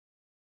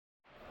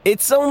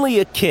It's only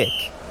a kick,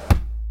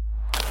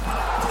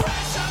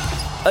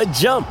 a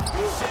jump,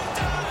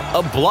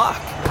 a block.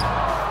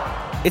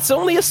 It's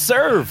only a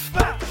serve.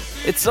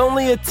 It's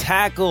only a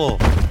tackle,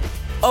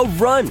 a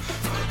run.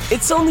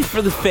 It's only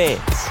for the fans.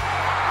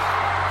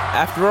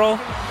 After all,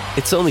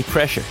 it's only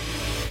pressure.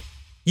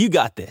 You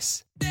got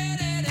this.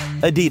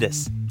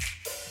 Adidas.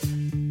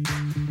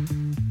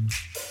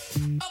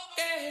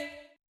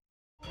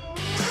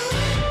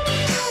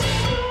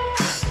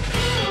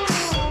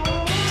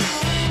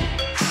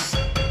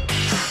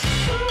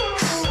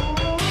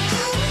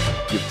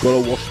 You've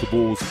got to wash the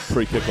balls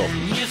pre-kickoff.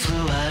 You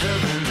flew out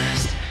of the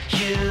nest.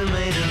 You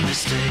made a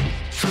mistake.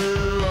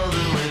 Flew all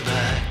the way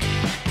back.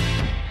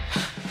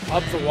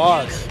 Up the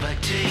was.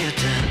 Back to your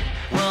den.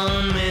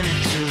 1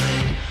 minute too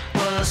late.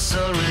 Was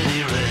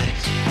already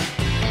wrecked.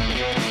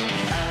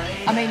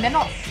 I mean, they're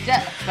not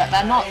stiff, but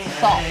they're not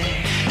soft.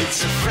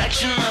 It's a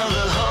fraction of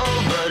the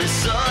whole, but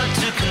it's hard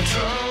to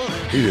control.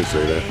 He didn't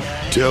say that.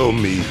 Tell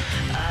me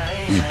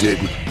he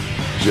didn't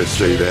just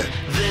say that.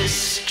 This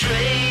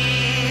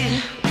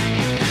straight.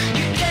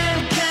 You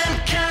can't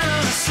count on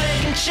a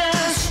second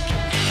chance.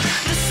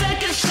 The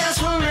second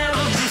chance will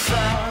never be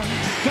found.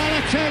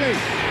 Balotelli.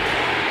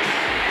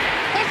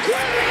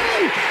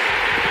 Aguero!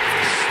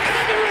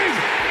 Staggering!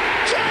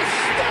 Just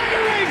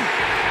staggering!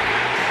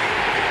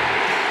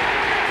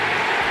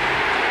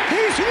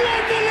 He's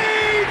won the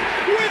league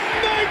with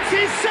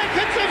 90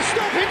 seconds of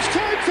stoppage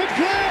time to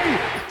play!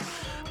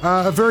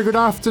 A very good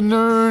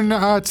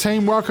afternoon,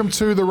 team. Welcome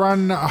to the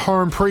Run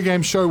Home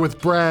pregame show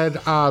with Brad.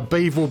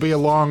 Beav will be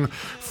along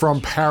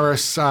from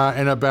Paris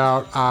in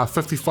about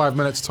 55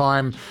 minutes'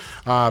 time,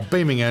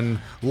 beaming in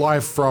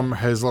live from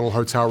his little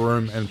hotel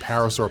room in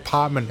Paris, or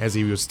apartment, as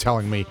he was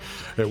telling me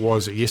it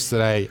was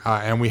yesterday.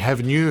 And we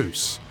have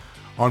news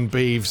on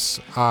Beav's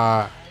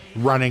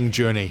running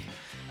journey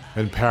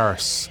in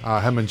Paris.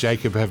 Him and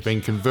Jacob have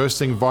been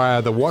conversing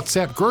via the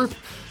WhatsApp group.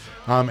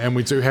 And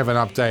we do have an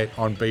update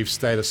on Beav's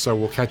status, so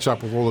we'll catch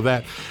up with all of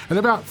that in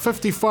about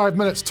 55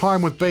 minutes'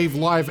 time with Beav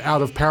live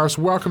out of Paris.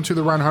 Welcome to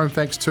the Run Home.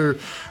 Thanks to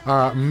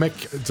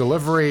Mick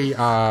Delivery.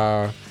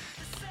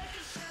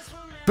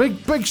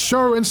 Big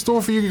show in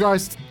store for you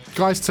guys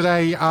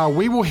today.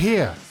 We will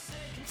hear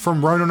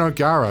from Ronan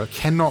O'Gara.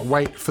 Cannot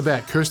wait for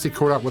that. Kirst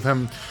caught up with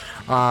him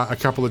a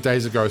couple of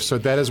days ago, so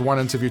that is one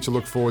interview to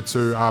look forward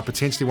to.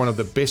 Potentially one of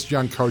the best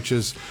young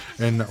coaches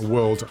in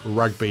world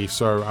rugby,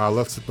 so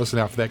let's listen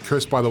out for that.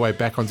 Kirst, by the way,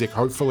 back on deck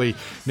hopefully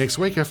next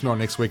week. If not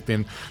next week,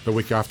 then the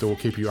week after. We'll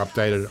keep you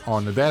updated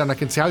on that. And I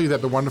can tell you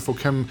that the wonderful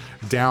Kim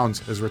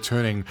Downs is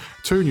returning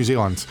to New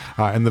Zealand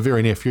in the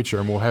very near future,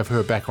 and we'll have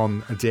her back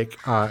on deck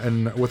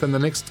within the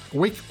next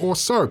week or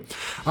so.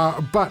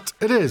 But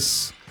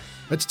it's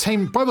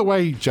team, by the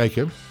way,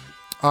 Jacob,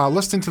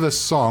 listening to this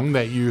song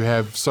that you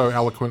have so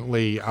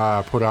eloquently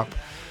put up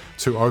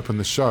to open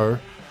the show,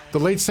 the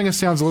lead singer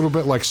sounds a little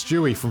bit like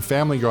Stewie from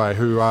Family Guy,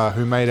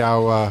 who made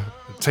our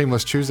Team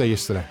List Tuesday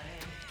yesterday.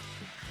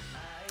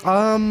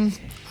 I'm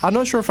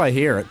not sure if I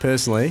hear it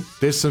personally.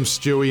 There's some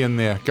Stewie in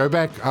there. Go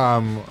back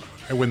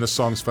when the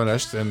song's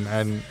finished and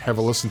have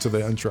a listen to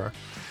the intro.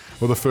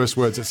 Well, the first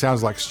words, it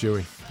sounds like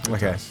Stewie.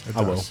 Okay,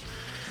 I will.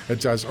 It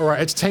does. All right,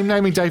 it's team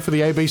naming day for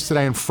the ABs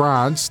today in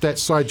France. That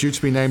side due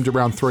to be named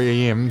around 3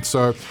 a.m.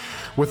 So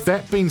with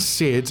that being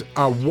said,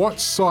 what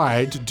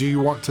side do you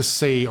want to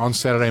see on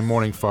Saturday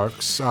morning,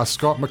 folks?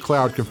 Scott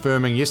McLeod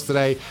confirming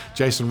yesterday,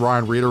 Jason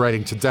Ryan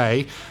reiterating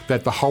today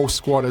that the whole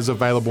squad is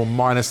available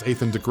minus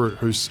Ethan de Groot,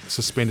 who's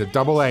suspended.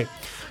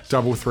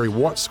 8833.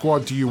 What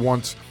squad do you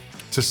want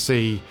to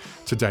see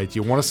today? Do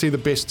you want to see the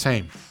best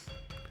team?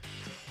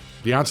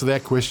 The answer to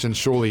that question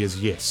surely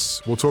is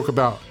yes. We'll talk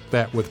about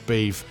that with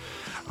Beav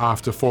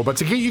after 4. But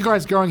to get you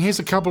guys going, here's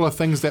a couple of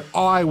things that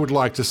I would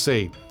like to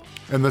see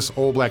in this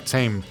All Black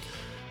team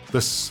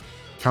this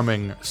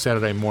coming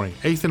Saturday morning.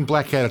 Ethan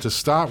Blackadder to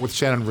start, with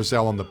Shannon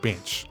Rizal on the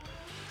bench.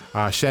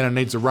 Shannon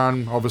needs a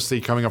run,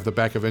 obviously coming off the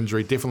back of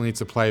injury, definitely needs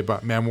to play,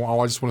 but man,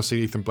 I just want to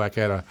see Ethan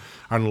Blackadder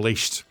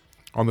unleashed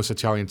on this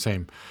Italian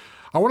team.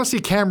 I want to see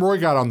Cam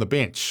Roigard on the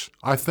bench.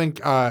 I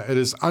think it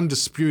is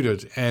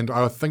undisputed, and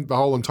I think the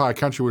whole entire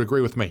country would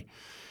agree with me.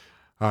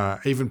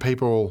 Even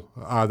people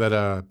that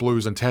are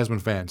Blues and Tasman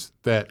fans,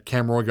 that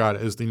Cam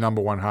Roigard is the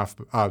number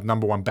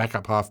one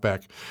backup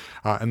halfback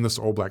in this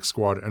All Black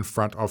squad in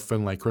front of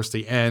Finlay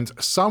Christie. And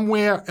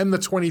somewhere in the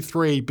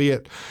 23, be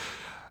it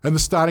in the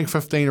starting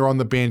 15 or on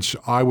the bench,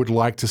 I would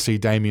like to see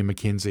Damian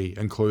McKenzie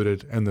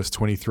included in this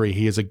 23.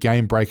 He is a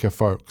game breaker,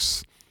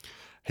 folks.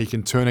 He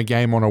can turn a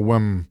game on a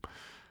whim.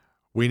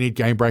 We need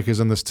game breakers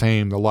in this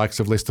team, the likes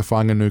of Lester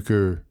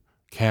Whanganuku,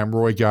 Cam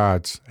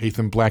Roigard,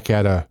 Ethan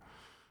Blackadder,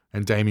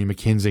 and Damian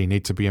McKenzie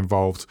need to be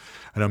involved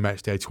in a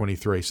match day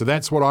 23. So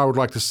that's what I would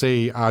like to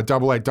see.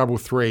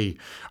 8833,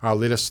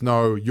 let us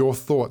know your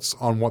thoughts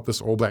on what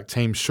this All Black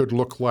team should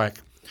look like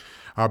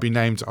be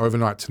named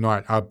overnight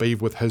tonight.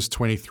 Beav with his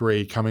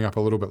 23 coming up a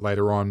little bit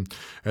later on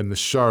in the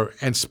show.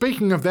 And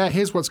speaking of that,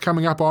 here's what's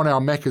coming up on our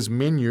Macca's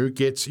menu.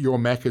 Get your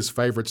Macca's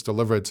favourites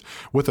delivered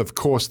with, of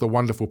course, the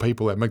wonderful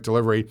people at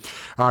McDelivery.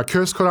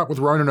 Kirst caught up with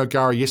Ronan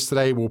O'Gara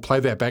yesterday. We'll play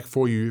that back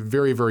for you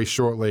very, very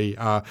shortly.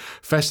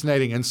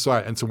 Fascinating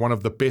insight into one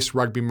of the best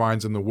rugby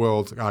minds in the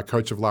world,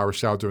 coach of La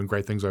Rochelle, doing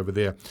great things over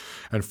there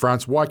in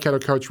France. Waikato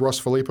coach Ross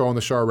Filippo on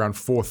the show around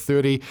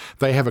 4:30.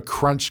 They have a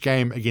crunch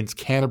game against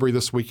Canterbury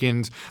this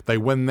weekend. They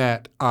win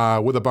that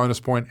with a bonus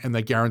point, and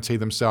they guarantee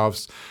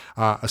themselves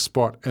a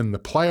spot in the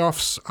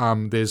playoffs.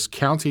 There's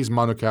Counties,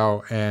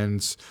 Manukau,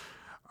 and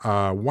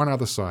one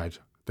other side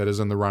that is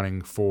in the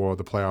running for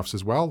the playoffs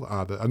as well,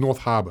 North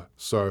Harbour.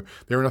 So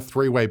they're in a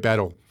three-way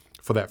battle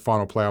for that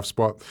final playoff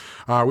spot.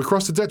 We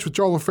crossed the ditch with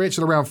Joel and Fretch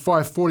at around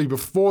 5:40.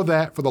 Before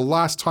that, for the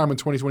last time in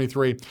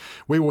 2023,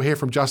 we will hear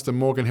from Justin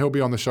Morgan. He'll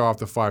be on the show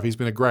after 5. He's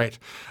been a great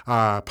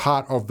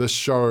part of this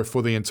show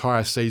for the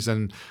entire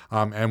season,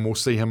 and we'll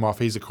see him off.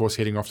 He's, of course,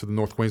 heading off to the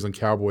North Queensland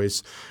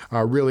Cowboys.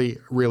 Really,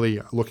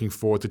 really looking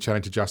forward to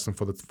chatting to Justin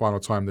for the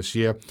final time this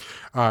year.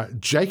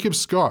 Jacob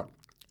Scott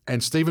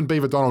and Stephen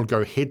Beaver Donald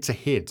go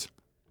head-to-head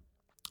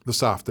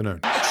this afternoon.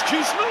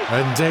 Excuse me?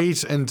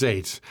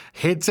 Indeed.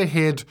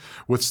 Head-to-head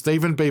with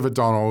Stephen Beaver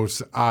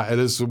Donald. It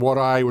is what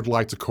I would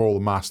like to call a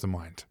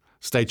mastermind.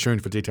 Stay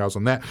tuned for details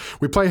on that.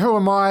 We play Who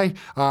Am I?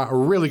 A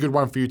really good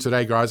one for you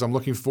today, guys. I'm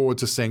looking forward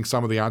to seeing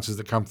some of the answers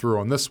that come through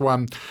on this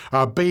one.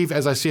 Beav,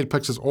 as I said,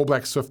 picks his All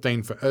Blacks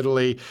 15 for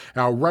Italy.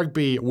 Our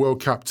Rugby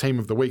World Cup Team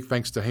of the Week,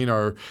 thanks to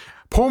Hino.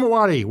 Paul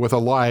Mawari with a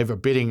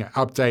live betting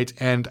update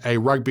and a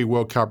Rugby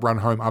World Cup run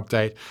home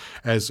update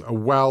as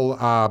well.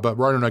 But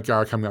Ronan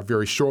O'Gara coming up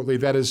very shortly.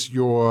 That is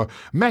your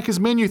Macca's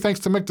menu,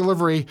 thanks to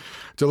McDelivery,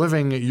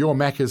 delivering your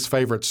Macca's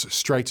favourites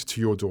straight to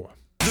your door.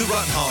 The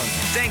Run Home,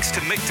 thanks to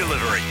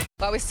McDelivery.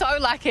 Well, we're so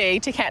lucky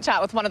to catch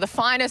up with one of the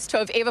finest to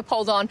have ever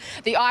pulled on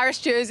the Irish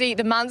jersey,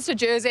 the Munster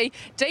jersey,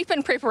 deep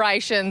in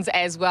preparations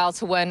as well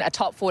to win a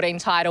top 14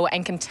 title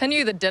and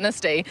continue the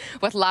dynasty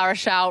with La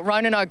Rochelle.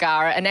 Ronan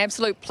O'Gara, an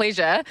absolute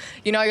pleasure.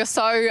 You know, you're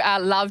so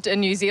loved in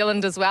New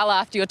Zealand as well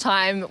after your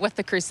time with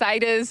the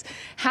Crusaders.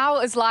 How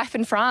is life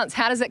in France?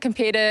 How does it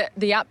compare to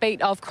the upbeat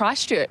of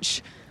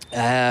Christchurch?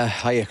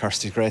 Hiya,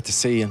 Kirst. Great to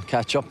see you and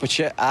catch up with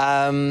you.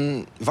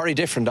 Very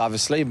different,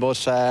 obviously,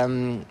 but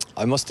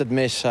I must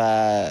admit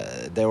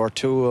they were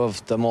two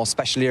of the most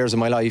special years of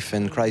my life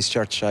in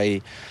Christchurch.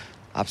 I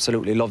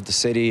absolutely loved the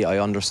city. I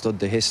understood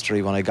the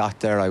history when I got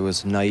there. I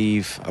was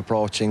naive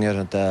approaching it.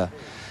 And,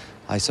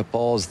 I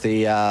suppose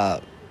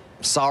the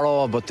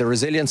sorrow, but the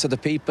resilience of the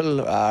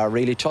people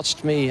really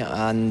touched me.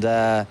 And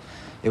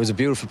it was a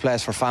beautiful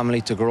place for family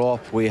to grow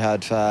up. We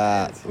had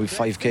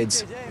 5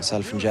 kids,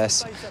 myself and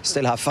Jess.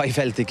 Still have 5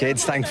 healthy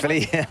kids,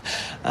 thankfully.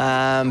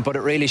 But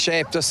it really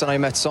shaped us, and I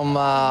met some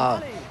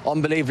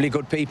unbelievably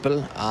good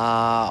people.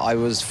 I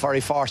was very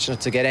fortunate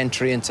to get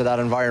entry into that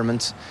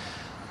environment,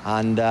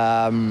 and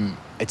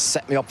it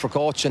set me up for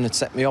coaching. It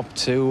set me up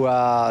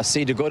to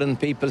see the good in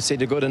people, see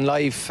the good in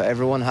life.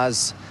 Everyone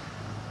has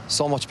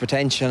so much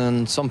potential,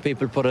 and some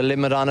people put a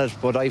limit on it,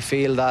 but I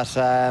feel that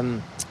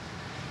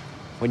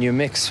when you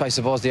mix, I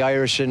suppose, the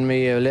Irish in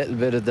me, a little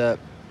bit of the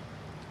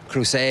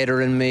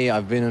Crusader in me.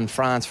 I've been in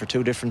France for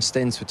 2 different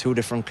stints with 2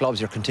 different clubs.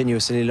 You're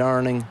continuously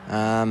learning,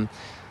 and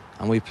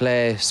we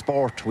play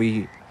sport.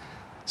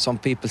 Some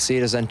people see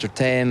it as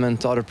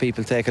entertainment. Other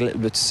people take it a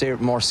little bit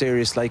more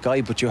serious, like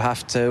I. But you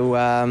have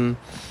to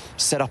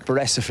set up a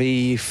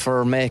recipe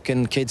for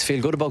making kids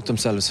feel good about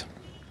themselves.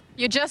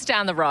 You're just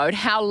down the road.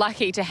 How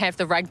lucky to have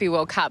the Rugby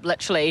World Cup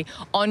literally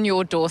on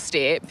your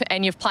doorstep,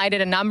 and you've played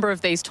at a number of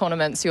these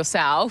tournaments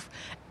yourself.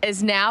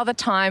 Is now the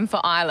time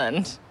for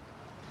Ireland?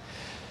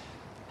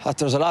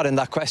 There's a lot in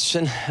that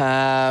question.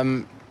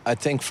 I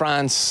think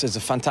France is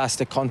a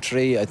fantastic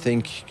country. I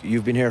think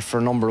you've been here for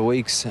a number of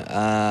weeks.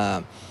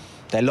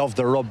 They love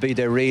the rugby,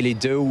 they really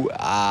do.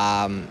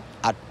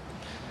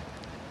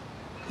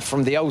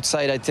 From the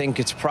outside, I think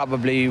it's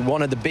probably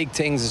one of the big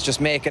things is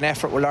just make an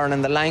effort with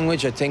learning the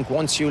language. I think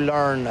once you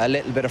learn a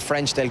little bit of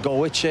French, they'll go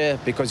with you,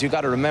 because you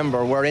got to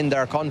remember, we're in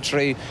their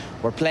country,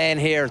 we're playing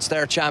here, it's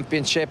their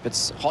championship,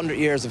 it's 100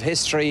 years of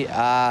history.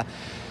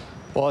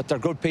 But they're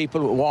good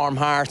people with warm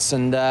hearts,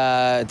 and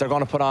they're going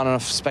to put on a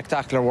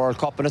spectacular World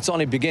Cup, and it's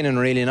only beginning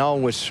really now,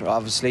 with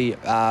obviously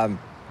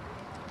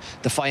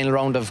the final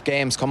round of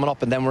games coming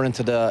up, and then we're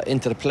into the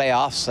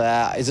playoffs.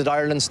 Is it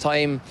Ireland's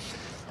time?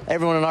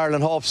 Everyone in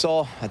Ireland hopes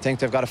so. I think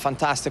they've got a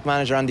fantastic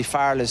manager, Andy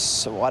Farrell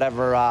is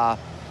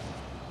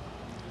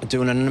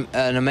doing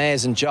an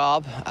amazing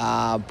job,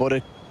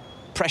 but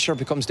pressure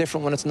becomes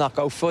different when it's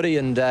knockout footy,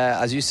 and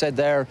as you said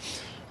there,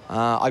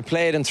 I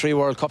played in 3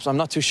 World Cups. I'm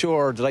not too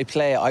sure did I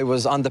play. I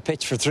was on the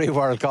pitch for 3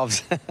 World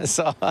Cups,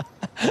 so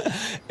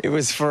it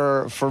was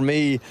for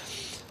me.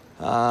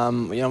 We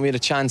had a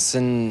chance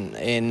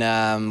in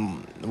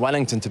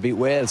Wellington to beat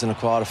Wales in a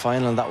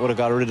quarter-final, and that would have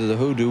got rid of the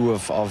hoodoo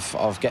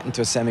of getting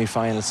to a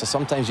semi-final. So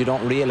sometimes you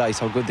don't realise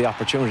how good the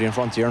opportunity in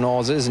front of your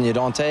nose is, and you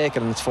don't take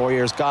it, and it's 4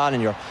 years gone,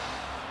 and you're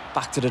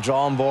back to the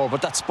drawing board.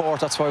 But that's sport,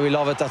 that's why we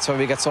love it, that's why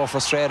we get so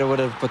frustrated with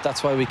it, but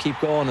that's why we keep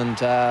going and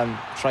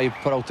try to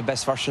put out the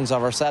best versions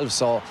of ourselves.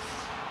 So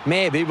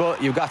maybe,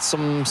 but you've got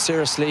some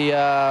seriously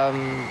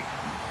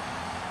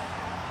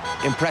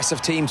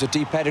impressive teams with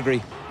deep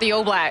pedigree. The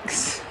All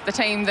Blacks, the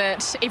team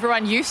that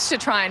everyone used to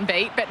try and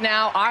beat, but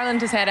now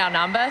Ireland has had our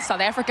number.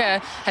 South Africa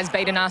has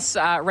beaten us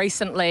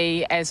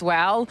recently as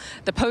well.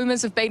 The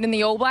Pumas have beaten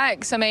the All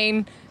Blacks. I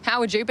mean, how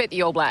would you beat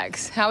the All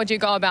Blacks? How would you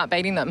go about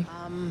beating them?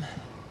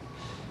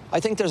 I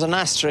think there's an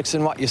asterisk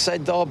in what you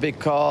said, though,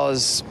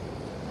 because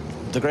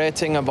the great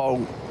thing about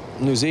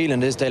New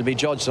Zealand is they'll be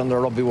judged on the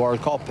Rugby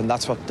World Cup, and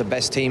that's what the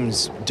best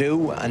teams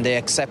do, and they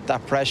accept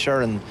that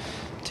pressure. And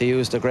to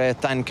use the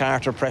great Dan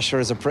Carter, pressure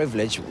is a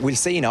privilege. We'll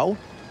see now,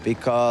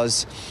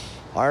 because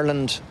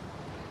Ireland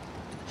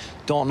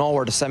don't know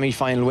where the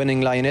semi-final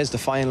winning line is, the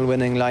final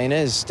winning line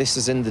is. This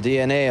is in the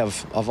DNA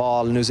of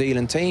all New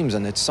Zealand teams,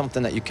 and it's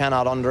something that you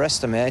cannot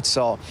underestimate.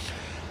 So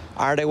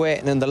are they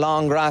waiting in the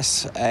long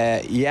grass?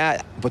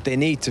 Yeah, but they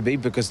need to be,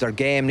 because their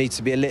game needs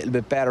to be a little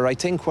bit better. I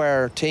think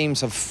where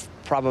teams have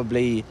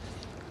probably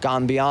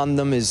gone beyond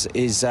them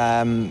is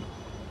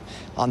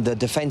on the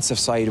defensive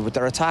side. With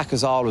their attack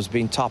has always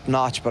been top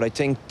notch, but I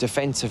think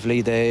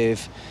defensively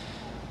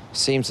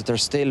seems that they're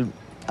still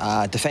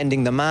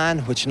defending the man,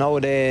 which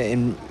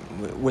nowadays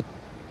with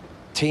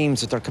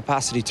teams with their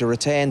capacity to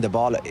retain the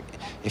ball,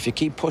 if you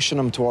keep pushing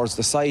them towards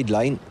the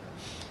sideline,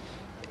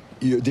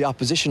 the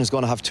opposition is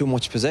going to have too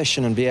much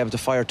possession and be able to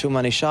fire too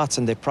many shots,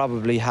 and they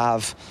probably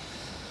have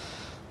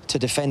to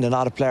defend a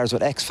lot of players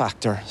with X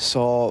factor.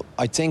 So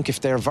I think if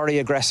they're very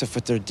aggressive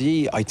with their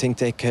D, I think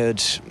they could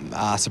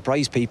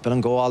surprise people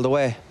and go all the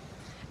way.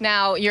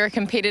 Now, you're a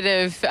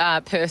competitive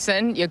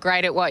person. You're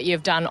great at what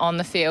you've done on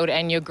the field,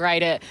 and you're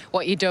great at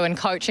what you do in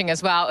coaching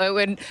as well.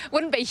 It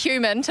wouldn't be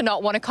human to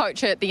not want to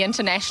coach at the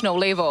international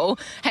level.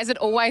 Has it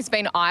always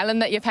been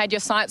Ireland that you've had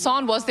your sights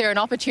on? Was there an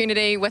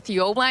opportunity with the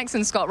All Blacks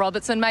and Scott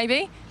Robertson,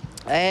 maybe?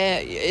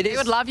 He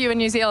would love you in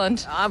New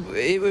Zealand.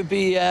 It would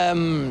be...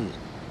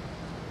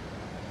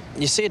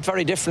 you see it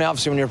very differently,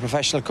 obviously, when you're a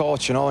professional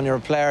coach. You know, when you're a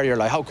player, you're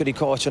like, how could he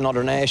coach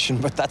another nation?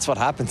 But that's what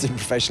happens in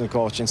professional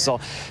coaching. So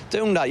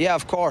doing that, yeah,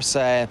 of course,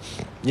 you know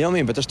what I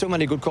mean? But there's too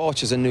many good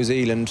coaches in New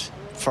Zealand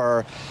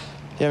for,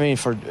 you know what I mean,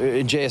 for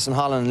Jason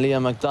Holland,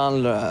 Liam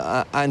McDonald,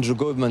 Andrew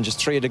Goodman, just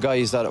three of the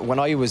guys that when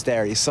I was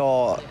there, you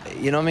saw,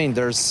 you know what I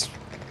mean?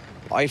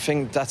 I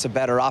think that's a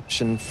better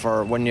option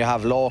for when you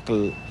have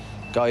local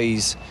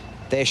guys.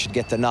 They should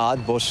get the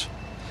nod, but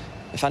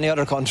if any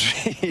other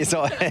country is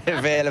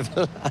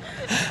available.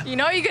 You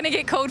know you're going to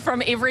get called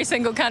from every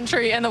single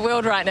country in the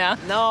world right now.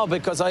 No,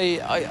 because I'm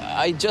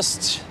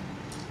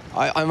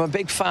a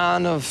big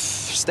fan of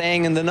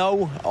staying in the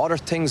know. Other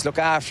things look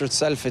after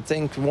itself. I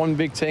think one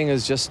big thing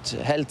is just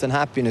health and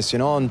happiness, you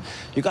know, and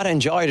you got to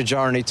enjoy the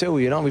journey too,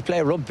 you know. We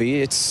play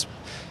rugby, it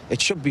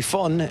should be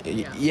fun.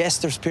 Yeah. Yes,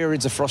 there's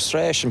periods of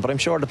frustration, but I'm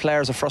sure the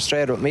players are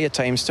frustrated with me at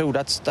times too.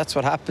 That's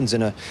what happens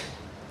in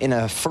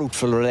a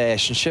fruitful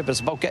relationship. It's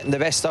about getting the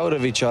best out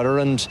of each other,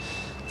 and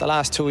the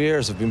last 2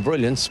 years have been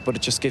brilliant, but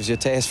it just gives you a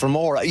taste for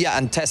more. Yeah,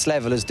 and test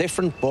level is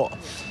different, but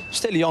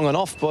still young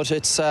enough, but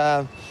it's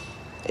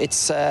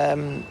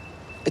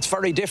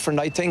very different.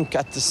 I think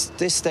at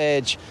this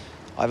stage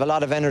I have a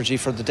lot of energy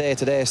for the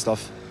day-to-day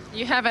stuff.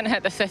 You haven't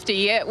hit the 50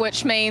 yet,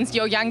 which means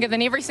you're younger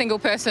than every single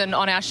person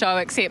on our show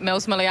except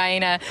Mills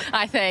Muliaina,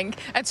 I think.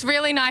 It's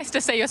really nice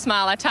to see your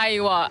smile, I tell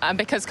you what,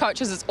 because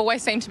coaches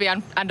always seem to be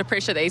under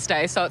pressure these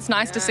days, so it's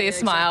nice to see a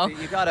smile.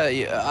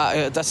 Exactly. You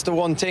gotta, that's the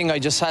one thing I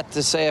just had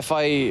to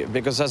say,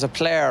 because as a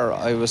player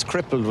I was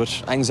crippled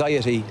with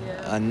anxiety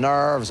and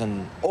nerves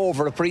and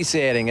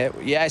over-appreciating it.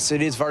 Yes,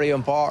 it is very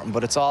important,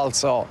 but it's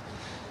also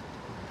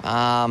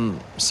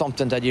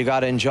something that you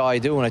gotta enjoy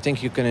doing. I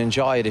think you can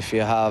enjoy it if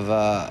you have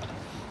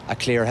a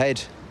clear head.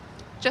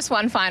 Just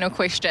one final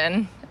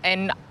question,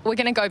 and we're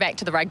going to go back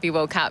to the Rugby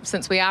World Cup.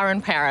 Since we are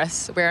in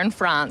Paris, we're in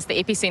France,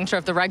 the epicentre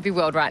of the rugby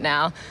world right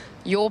now.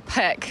 Your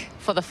pick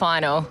for the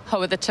final,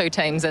 who are the two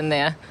teams in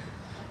there?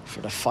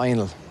 For the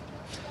final,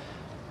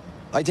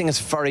 I think it's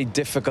very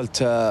difficult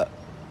to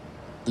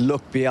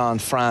look beyond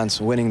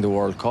France winning the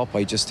World Cup.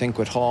 I just think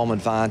with home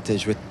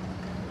advantage, with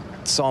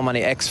so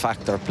many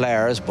X-factor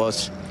players,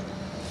 but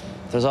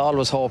there's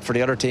always hope for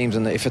the other teams,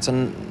 and if it's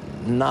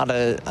not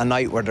a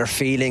night where they're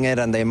feeling it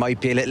and they might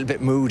be a little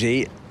bit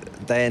moody,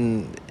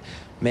 then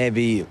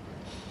maybe, you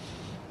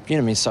know what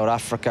I mean, South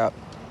Africa,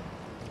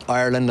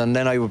 Ireland, and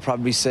then I would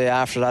probably say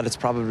after that it's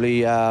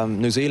probably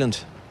New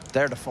Zealand.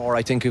 They're the four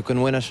I think who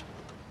can win it.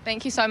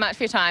 Thank you so much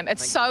for your time.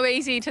 It's so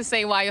easy to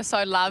see why you're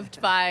so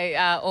loved by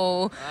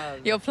all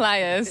your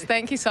players.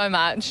 Thank you so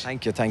much.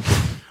 Thank you.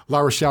 La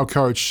Rochelle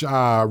coach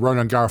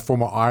Ronan Gara,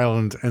 former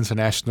Ireland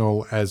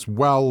international as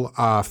well.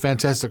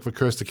 Fantastic for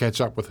Kirst to catch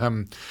up with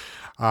him.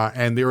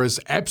 And there is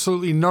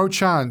absolutely no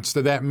chance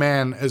that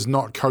man is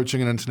not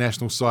coaching an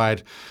international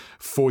side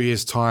 4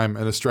 years' time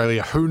in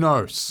Australia. Who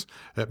knows?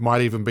 It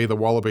might even be the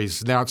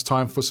Wallabies. Now it's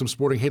time for some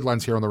sporting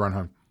headlines here on The Run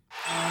Home.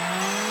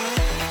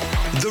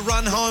 The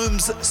Run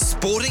Home's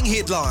sporting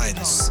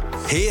headlines.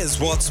 Here's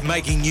what's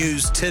making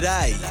news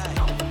today.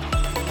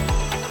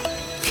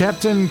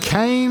 Captain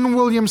Kane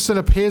Williamson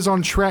appears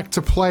on track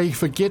to play,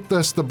 forget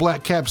this, the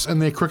Black Caps in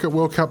their Cricket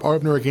World Cup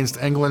opener against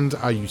England.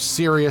 Are you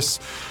serious?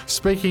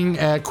 Speaking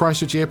at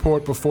Christchurch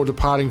Airport before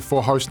departing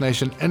for host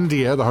nation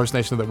India, the host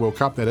nation of the World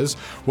Cup that is,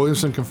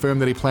 Williamson confirmed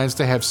that he plans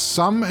to have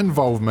some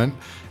involvement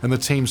in the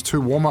team's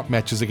 2 warm-up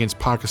matches against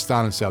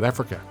Pakistan and South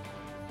Africa.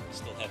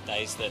 Still have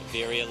days that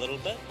vary a little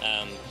bit,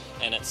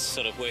 and it's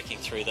sort of working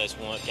through those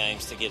warm-up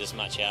games to get as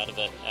much out of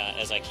it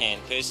as I can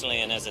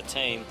personally and as a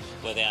team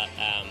without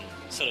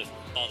sort of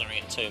bothering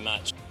it too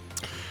much.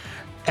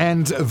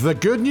 And the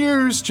good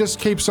news just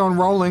keeps on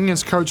rolling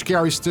as coach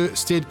Gary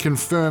Stead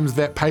confirms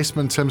that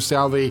paceman Tim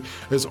Southey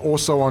is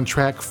also on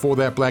track for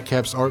that Black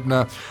Caps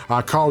opener.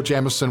 Kyle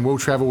Jamieson will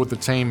travel with the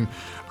team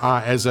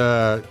as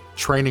a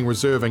training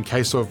reserve in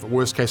case of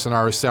worst case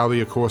scenario. Southey,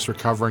 of course,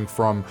 recovering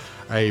from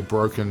a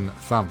broken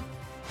thumb.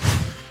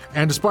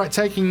 And despite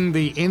taking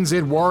the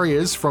NZ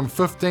Warriors from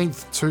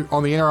 15th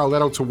on the NRL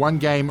ladder to 1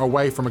 game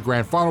away from a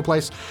grand final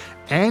place,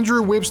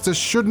 Andrew Webster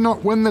should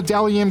not win the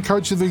Dally M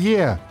Coach of the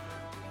Year,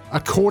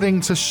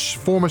 according to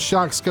former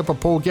Shark skipper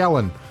Paul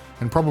Gallen,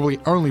 and probably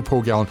only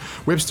Paul Gallen.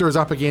 Webster is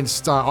up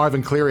against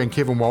Ivan Cleary and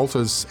Kevin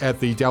Walters at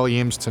the Dally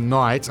M's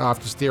tonight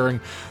after steering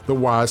the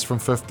Wars from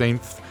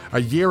 15th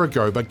a year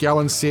ago, but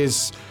Gallen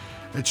says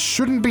it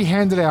shouldn't be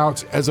handed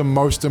out as a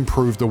most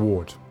improved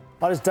award.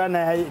 I just don't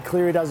know how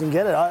Cleary doesn't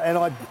get it.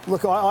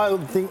 I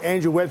think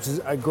Andrew Webster's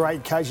a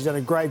great coach. He's done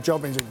a great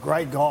job and he's a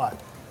great guy.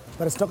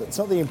 But it's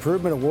not the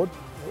improvement award.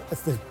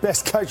 It's the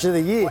best coach of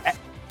the year.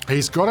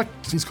 He's got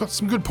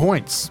some good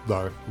points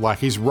though. Like,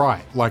 he's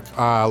right. Like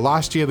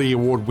last year the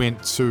award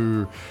went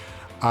to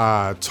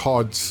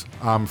Todd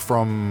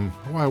from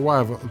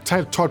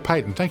Todd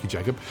Payton. Thank you,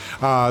 Jacob.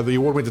 The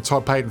award went to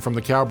Todd Payton from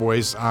the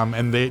Cowboys,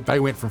 and they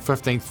went from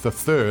 15th to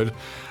 3rd.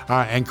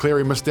 And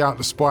Cleary missed out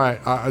despite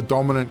a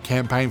dominant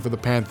campaign for the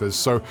Panthers.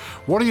 So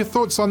what are your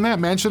thoughts on that,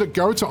 man? Should it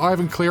go to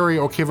Ivan Cleary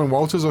or Kevin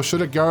Walters, or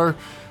should it go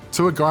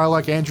to a guy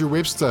like Andrew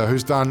Webster,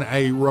 who's done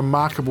a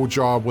remarkable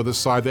job with a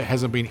side that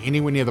hasn't been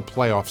anywhere near the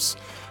playoffs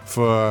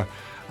for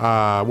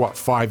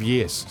 5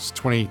 years? It's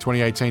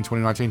 2018,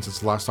 2019 since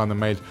the last time they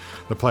made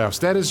the playoffs.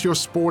 That is your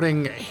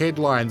sporting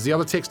headlines. The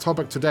other text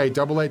topic today,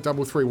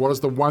 8833. What is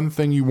the one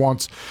thing you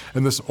want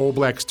in this All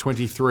Blacks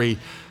 23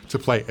 to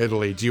play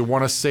Italy? Do you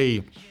want to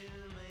see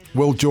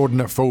Will Jordan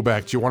at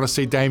fullback? Do you want to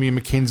see Damian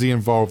McKenzie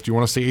involved? Do you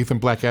want to see Ethan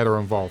Blackadder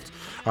involved?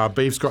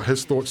 Beef's got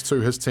his thoughts too,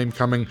 his team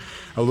coming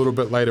a little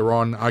bit later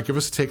on. Give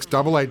us a text,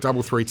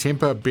 8833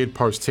 Temper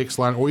Bedpost text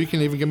line, or you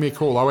can even give me a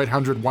call,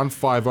 0800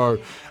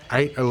 150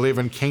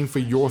 811. Keen for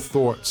your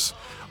thoughts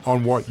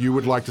on what you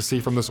would like to see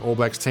from this All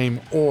Blacks team,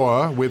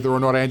 or whether or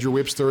not Andrew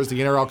Webster is the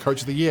NRL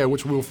Coach of the Year,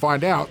 which we'll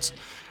find out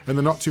in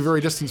the not too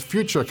very distant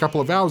future, a couple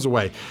of hours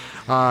away.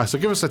 So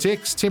give us a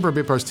text. Temper and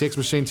Bedpost text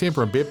machine.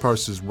 Temper and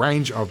Bedpost's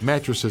range of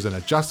mattresses and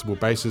adjustable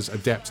bases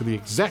adapt to the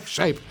exact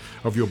shape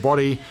of your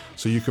body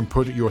so you can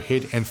put your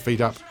head and feet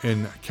up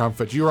in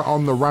comfort. You are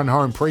on the Run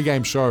Home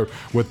pre-game show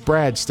with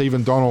Brad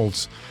Stephen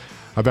Donalds,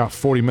 about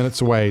 40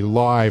 minutes away,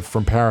 live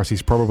from Paris.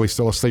 He's probably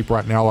still asleep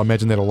right now. I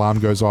imagine that alarm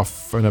goes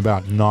off in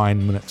about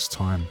 9 minutes'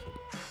 time.